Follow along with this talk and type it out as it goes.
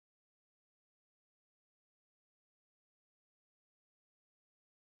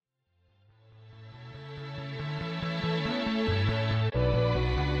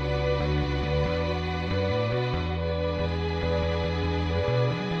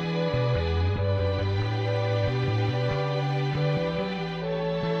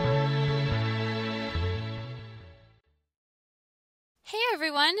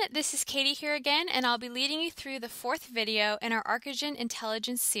everyone, this is Katie here again, and I'll be leading you through the fourth video in our Arcogent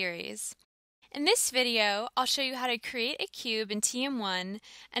Intelligence series. In this video, I'll show you how to create a cube in TM1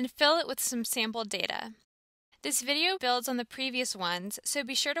 and fill it with some sample data. This video builds on the previous ones, so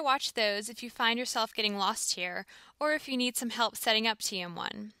be sure to watch those if you find yourself getting lost here, or if you need some help setting up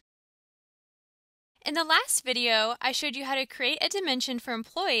TM1. In the last video, I showed you how to create a dimension for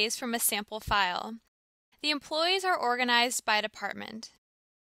employees from a sample file. The employees are organized by department.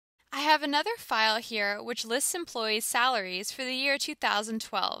 I have another file here which lists employees' salaries for the year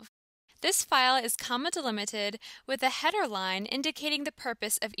 2012. This file is comma delimited with a header line indicating the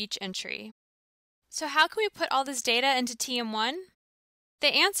purpose of each entry. So how can we put all this data into TM1?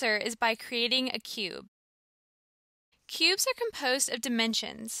 The answer is by creating a cube. Cubes are composed of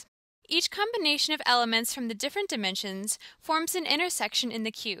dimensions. Each combination of elements from the different dimensions forms an intersection in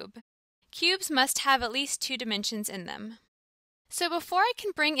the cube. Cubes must have at least two dimensions in them. So before I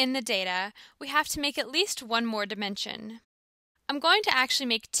can bring in the data, we have to make at least one more dimension. I'm going to actually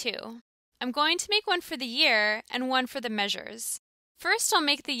make two. I'm going to make one for the year and one for the measures. First, I'll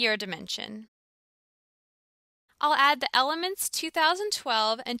make the year dimension. I'll add the elements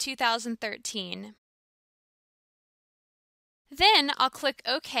 2012 and 2013. Then I'll click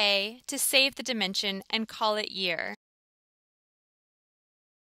OK to save the dimension and call it year.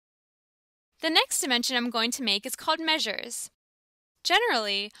 The next dimension I'm going to make is called measures.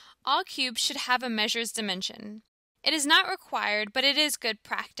 Generally, all cubes should have a measures dimension. It is not required, but it is good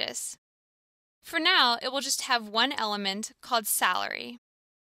practice. For now, it will just have one element called salary.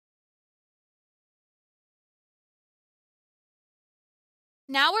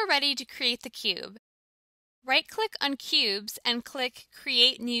 Now we're ready to create the cube. Right-click on Cubes and click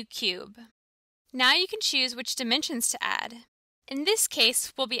Create New Cube. Now you can choose which dimensions to add. In this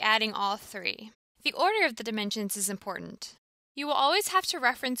case, we'll be adding all three. The order of the dimensions is important. You will always have to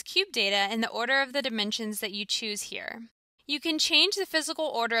reference cube data in the order of the dimensions that you choose here. You can change the physical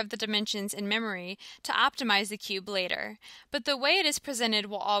order of the dimensions in memory to optimize the cube later, but the way it is presented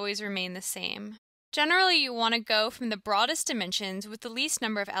will always remain the same. Generally, you want to go from the broadest dimensions with the least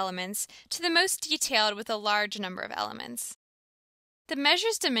number of elements to the most detailed with a large number of elements. The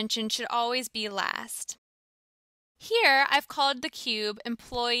measures dimension should always be last. Here, I've called the cube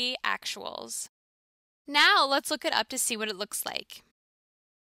Employee Actuals. Now, let's look it up to see what it looks like.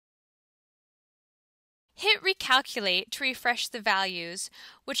 Hit Recalculate to refresh the values,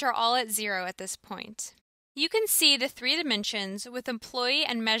 which are all at 0 at this point. You can see the three dimensions with employee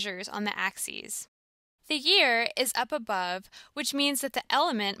and measures on the axes. The year is up above, which means that the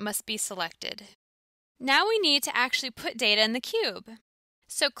element must be selected. Now we need to actually put data in the cube.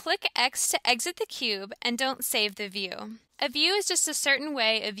 So click X to exit the cube and don't save the view. A view is just a certain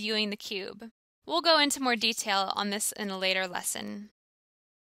way of viewing the cube. We'll go into more detail on this in a later lesson.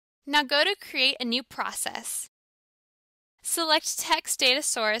 Now go to Create a New Process. Select Text Data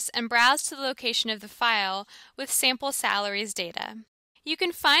Source and browse to the location of the file with sample salaries data. You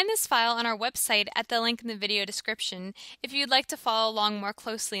can find this file on our website at the link in the video description if you'd like to follow along more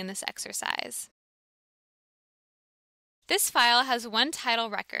closely in this exercise. This file has one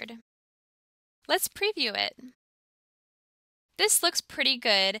title record. Let's preview it. This looks pretty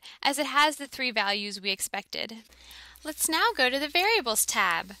good as it has the three values we expected. Let's now go to the Variables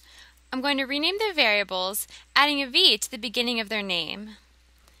tab. I'm going to rename the variables, adding a V to the beginning of their name.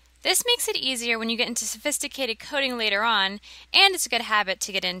 This makes it easier when you get into sophisticated coding later on, and it's a good habit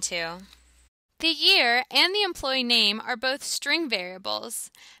to get into. The year and the employee name are both string variables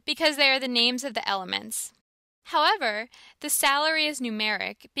because they are the names of the elements. However, the salary is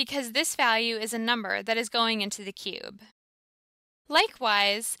numeric because this value is a number that is going into the cube.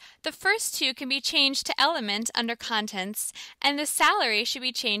 Likewise, the first two can be changed to element under contents, and the salary should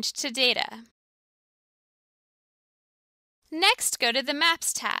be changed to data. Next, go to the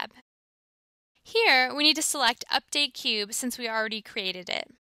Maps tab. Here, we need to select Update Cube since we already created it.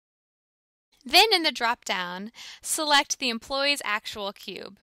 Then in the drop-down, select the Employee's Actual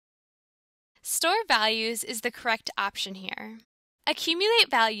Cube. Store Values is the correct option here. Accumulate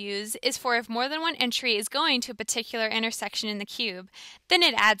Values is for if more than one entry is going to a particular intersection in the cube, then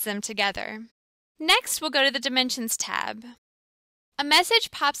it adds them together. Next, we'll go to the Dimensions tab. A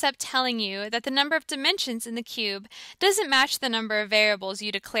message pops up telling you that the number of dimensions in the cube doesn't match the number of variables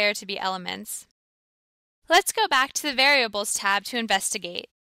you declare to be elements. Let's go back to the Variables tab to investigate.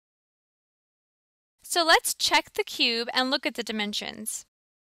 So let's check the cube and look at the dimensions.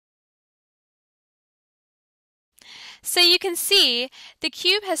 So you can see the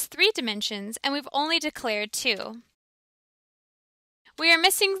cube has 3 dimensions and we've only declared 2. We are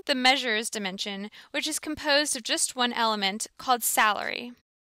missing the measures dimension, which is composed of just one element called salary.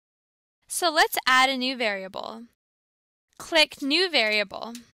 So let's add a new variable. Click New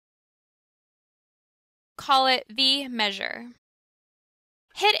Variable. Call it vMeasure.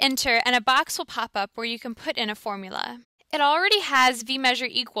 Hit Enter and a box will pop up where you can put in a formula. It already has vMeasure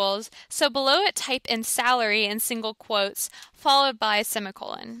equals, so below it type in salary in single quotes followed by a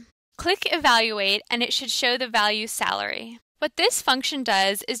semicolon. Click Evaluate and it should show the value salary. What this function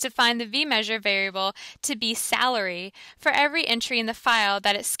does is define the vMeasure variable to be salary for every entry in the file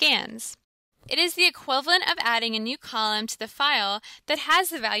that it scans. It is the equivalent of adding a new column to the file that has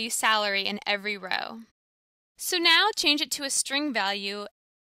the value salary in every row. So now change it to a string value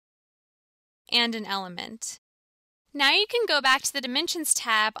and an element. Now you can go back to the Dimensions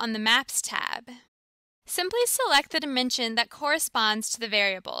tab on the Maps tab. Simply select the dimension that corresponds to the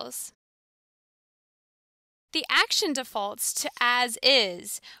variables. The action defaults to As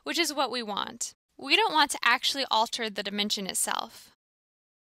Is, which is what we want. We don't want to actually alter the dimension itself.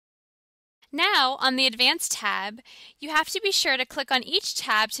 Now, on the Advanced tab, you have to be sure to click on each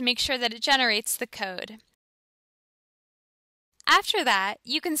tab to make sure that it generates the code. After that,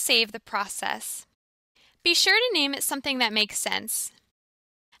 you can save the process. Be sure to name it something that makes sense.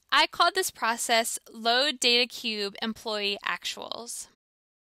 I called this process Load Data Cube Employee Actuals.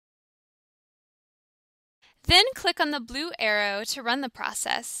 Then click on the blue arrow to run the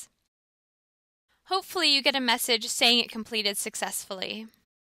process. Hopefully you get a message saying it completed successfully.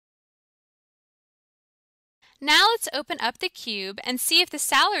 Now let's open up the cube and see if the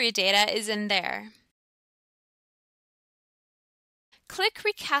salary data is in there. Click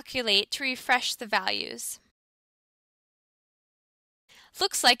Recalculate to refresh the values.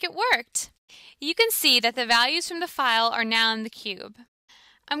 Looks like it worked! You can see that the values from the file are now in the cube.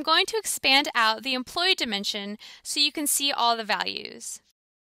 I'm going to expand out the employee dimension so you can see all the values.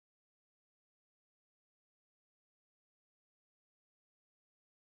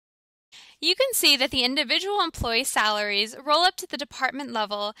 You can see that the individual employee salaries roll up to the department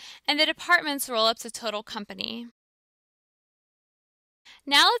level and the departments roll up to total company.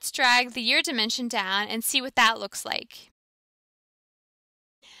 Now let's drag the year dimension down and see what that looks like.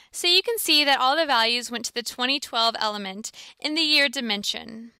 So you can see that all the values went to the 2012 element in the year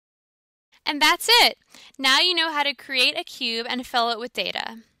dimension. And that's it! Now you know how to create a cube and fill it with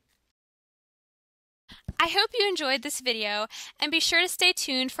data. I hope you enjoyed this video and be sure to stay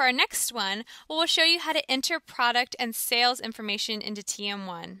tuned for our next one where we'll show you how to enter product and sales information into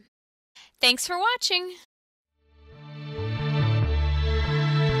TM1. Thanks for watching!